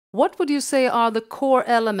What would you say are the core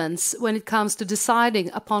elements when it comes to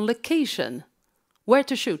deciding upon location? Where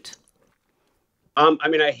to shoot? I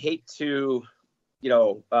mean, I hate to,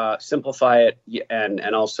 simplify it and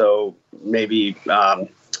also maybe,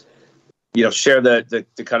 share the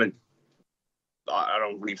kind of, I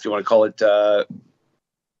don't know if you want to call it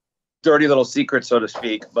dirty little secret, so to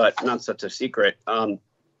speak, but not such a secret.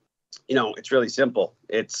 It's really simple.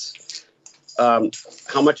 It's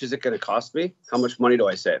how much is it going to cost me? How much money do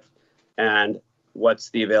I save? And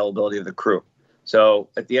what's the availability of the crew? So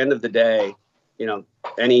at the end of the day,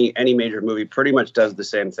 any major movie pretty much does the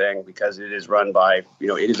same thing because it is run by,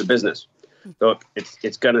 it is a business. So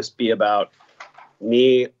it's going to be about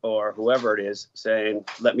me or whoever it is saying,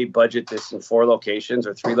 let me budget this in 4 locations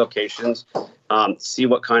or 3 locations, see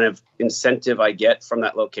what kind of incentive I get from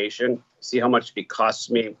that location, see how much it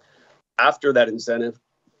costs me after that incentive,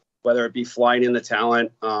 whether it be flying in the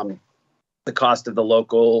talent, the cost of the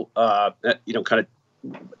local, kind of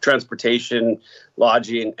transportation,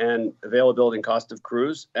 lodging, and availability and cost of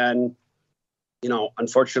crews. And,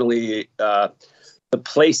 unfortunately, the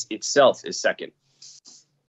place itself is second.